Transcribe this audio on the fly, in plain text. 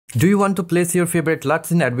Do you want to place your favorite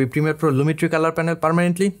LUTs in Adobe Premiere Pro Lumetri Color Panel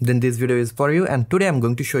permanently? Then this video is for you, and today I'm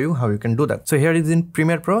going to show you how you can do that. So here is in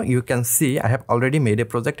Premiere Pro. You can see I have already made a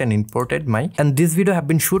project and imported and this video have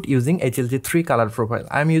been shoot using HLG3 color profile.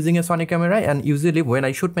 I'm using a Sony camera, and usually when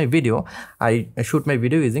I shoot my video, I shoot my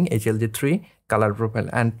video using HLG3 color profile.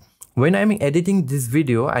 And when I'm editing this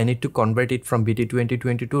video, I need to convert it from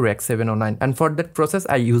BT2020 to Rec 709, and for that process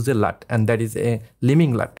I use a LUT, and that is a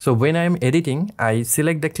limbing LUT. So when I'm editing, I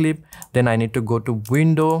select the clip, then I need to go to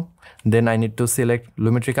window, then I need to select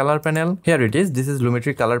Lumetri Color Panel. Here it is, this is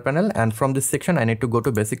Lumetri Color Panel, and from this section I need to go to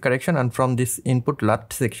basic correction, and from this input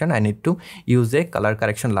LUT section I need to use a color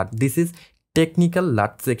correction LUT. This is technical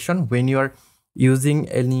LUT section. When you are using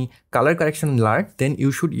any color correction LUT, then you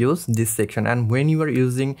should use this section, and when you are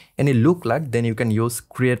using any look LUT, then you can use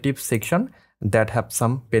creative section that have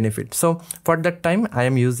some benefit. So for that time I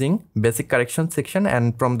am using basic correction section,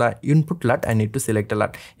 and from the input LUT I need to select a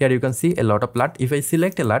LUT. Here you can see a lot of LUT. If I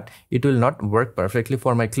select a LUT, it will not work perfectly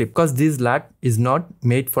for my clip because this LUT is not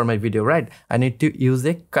made for my video, right? I need to use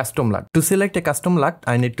a custom LUT. To select a custom LUT,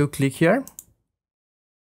 I need to click here,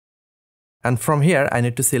 and from here I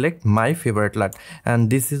need to select my favorite LUT, and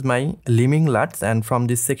this is my limbing LUTs, and from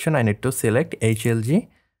this section I need to select HLG,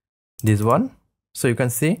 this one. So you can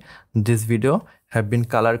see this video have been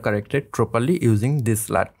color corrected properly using this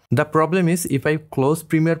LUT. The problem is if I close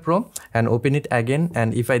Premiere Pro and open it again,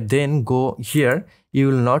 and if I then go here, you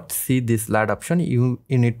will not see this LUT option. You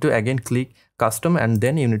need to again click custom, and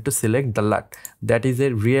then you need to select the LUT. That is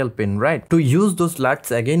a real pain, right? To use those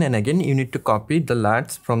LUTs again and again, you need to copy the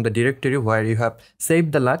LUTs from the directory where you have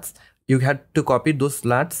saved the LUTs. You had to copy those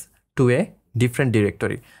LUTs to a different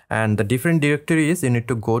directory, and the different directory is, you need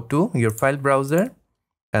to go to your file browser,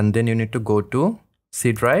 and then you need to go to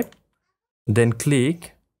C drive, then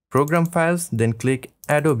click program files, then click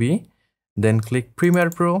Adobe, then click Premiere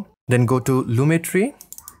Pro, then go to Lumetri,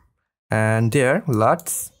 and there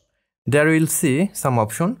LUTs. There you will see some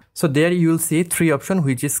option. So there you will see three options,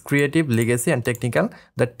 which is creative, legacy, and technical.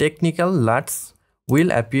 The technical LUTs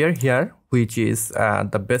will appear here, which is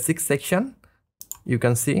the basic section. You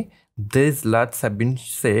can see these LUTs have been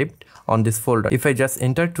saved on this folder. If I just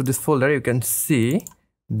enter to this folder, you can see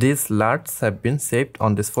these LUTs have been saved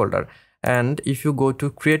on this folder. And if you go to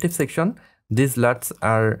creative section, these LUTs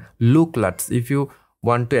are look LUTs. If you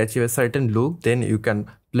want to achieve a certain look, then you can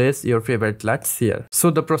place your favorite LUTs here. So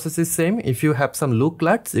the process is same. If you have some look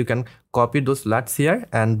LUTs, you can copy those LUTs here,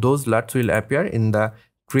 and those LUTs will appear in the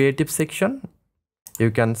creative section. You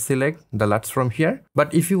can select the LUTs from here.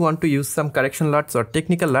 But if you want to use some correction LUTs or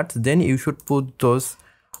technical LUTs, then you should put those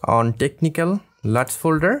on technical LUTs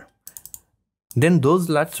folder. Then those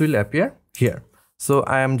LUTs will appear here. So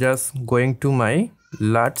I am just going to my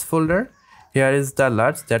LUTs folder. Here is the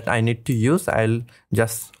LUTs that I need to use. I'll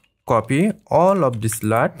just copy all of these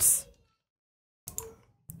LUTs.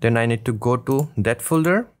 Then I need to go to that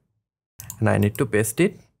folder, and I need to paste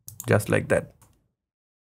it just like that.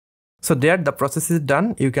 So there the process is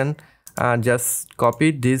done. You can just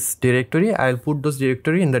copy this directory. I'll put those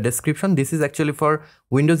directory in the description. This is actually for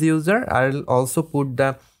Windows user. I'll also put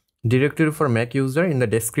the directory for Mac user in the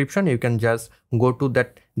description. You can just go to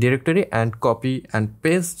that directory and copy and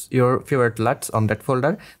paste your favorite LUTs on that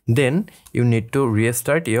folder. Then you need to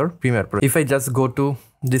restart your Premiere Pro. If I just go to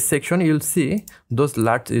this section, you'll see those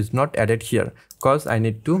LUTs is not added here because I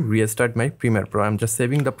need to restart my Premiere Pro. I'm just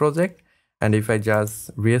saving the project, and if I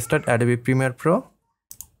just restart Adobe Premiere Pro,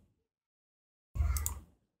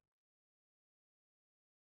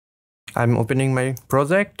 I'm opening my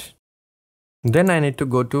project. Then I need to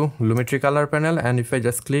go to Lumetri Color Panel, and if I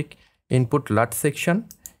just click input LUT section,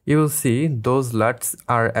 you will see those LUTs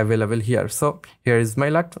are available here. So here is my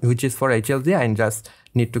LUT, which is for HLG. I just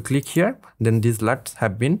need to click here. Then these LUTs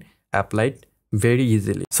have been applied very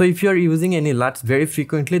easily. So if you are using any LUTs very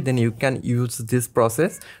frequently, then you can use this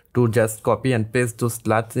process to just copy and paste those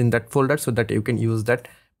LUTs in that folder so that you can use that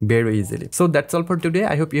very easily. So that's all for today.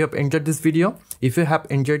 I hope you have enjoyed this video. If you have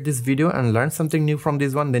enjoyed this video and learned something new from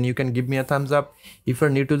this one, then you can give me a thumbs up. If you're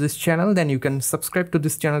new to this channel, then you can subscribe to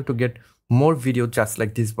this channel to get more videos just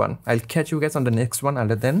like this one. I'll catch you guys on the next one.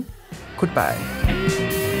 Until then, goodbye.